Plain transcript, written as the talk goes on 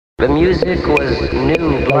The music was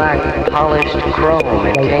new, black, polished chrome.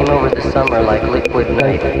 It came over the summer like liquid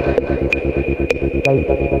night.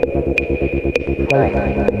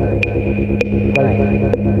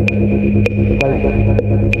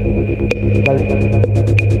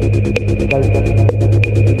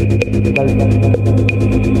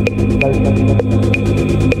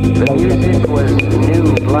 The music was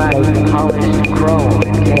new, black, polished chrome.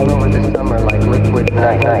 It came over the summer like liquid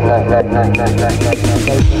night.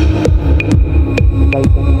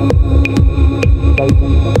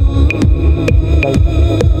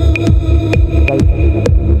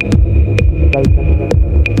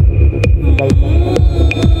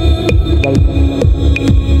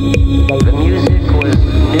 The music was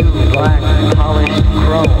new, black, polished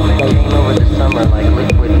chrome. It came over the summer like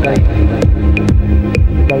liquid night.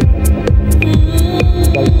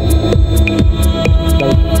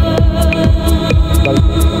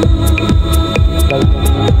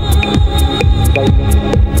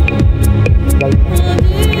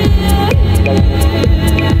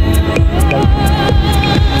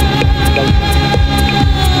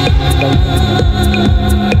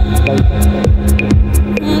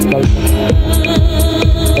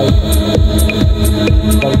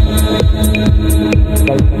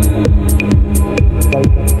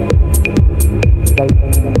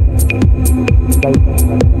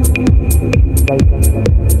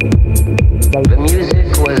 The music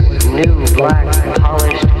was new, black,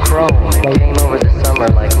 polished chrome. It came over the summer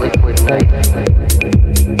like liquid night.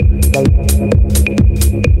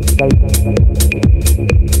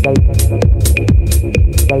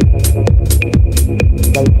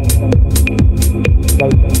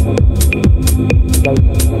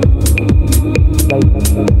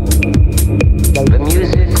 The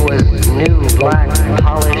music was new, black,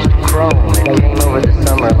 polished chrome. It came over the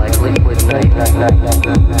summer like liquid night.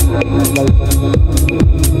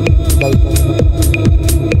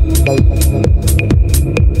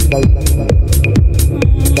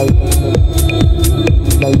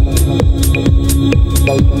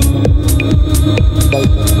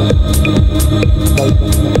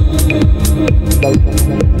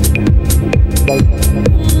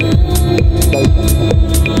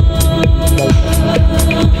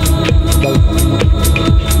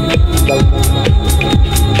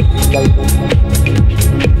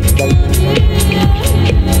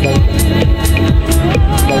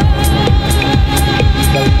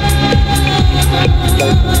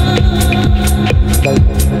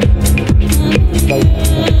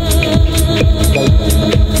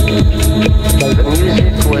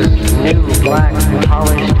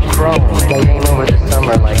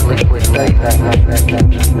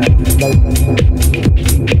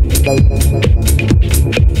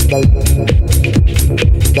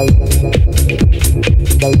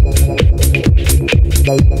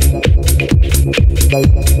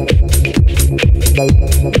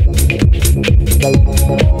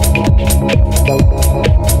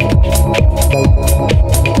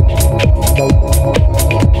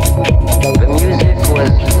 The music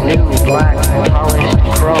was new, black, polished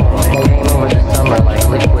chrome. It came over the summer like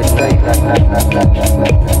liquid night.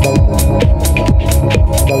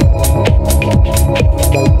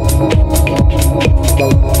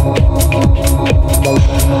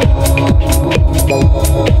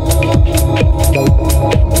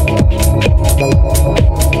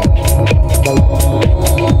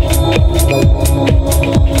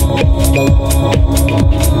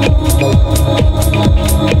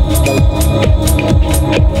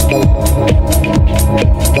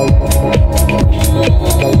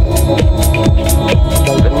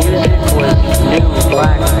 The music was new,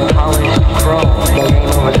 black,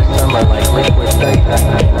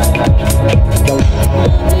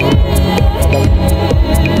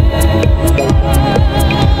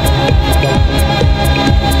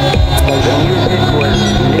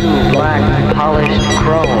 polished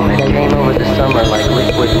chrome. It came over the summer like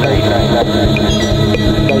liquid night.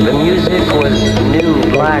 The music was new,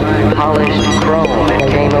 black, polished chrome. It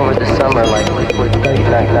came over the summer like liquid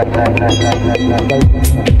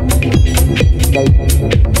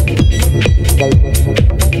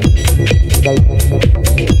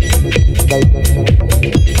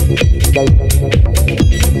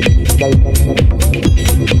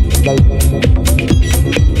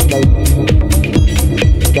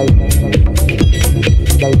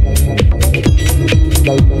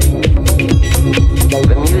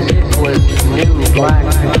The music was new, black,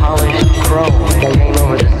 polished chrome. It came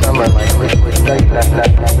over the summer like liquid night.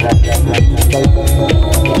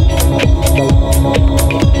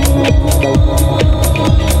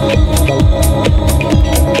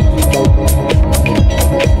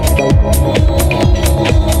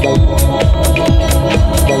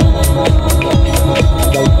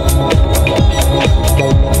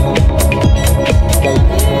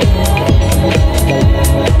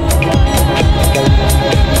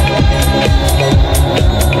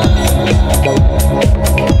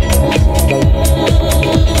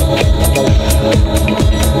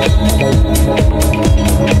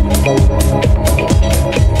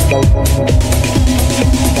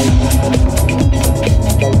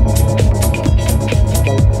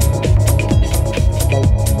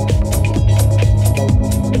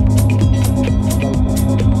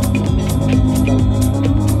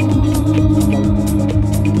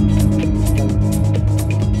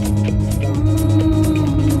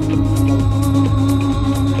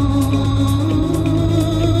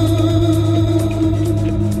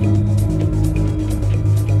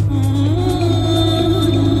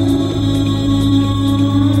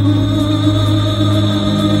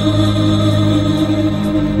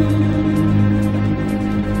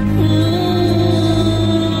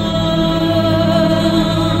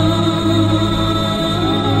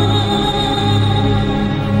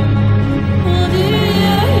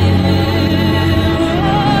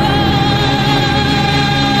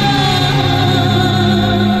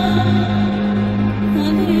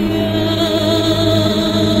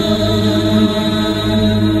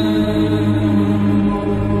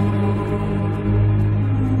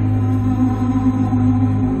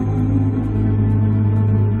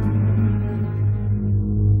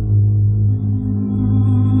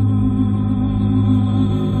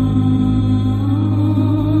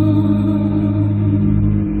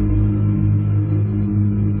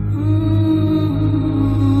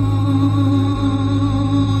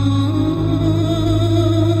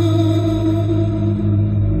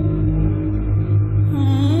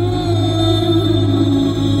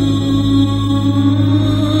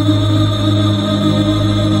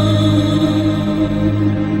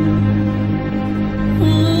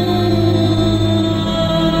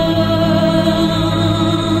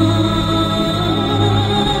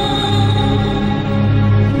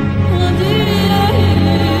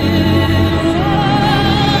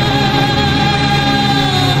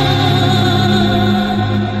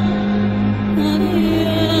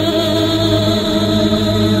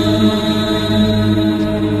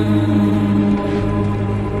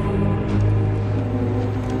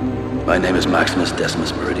 My name is Maximus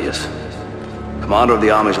Decimus Meridius, commander of the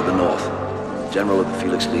armies of the North, general of the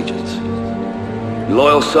Felix Legions,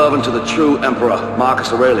 loyal servant to the true Emperor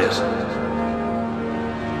Marcus Aurelius,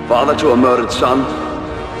 father to a murdered son,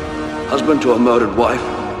 husband to a murdered wife,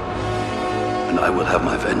 and I will have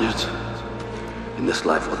my vengeance in this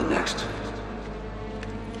life or the next.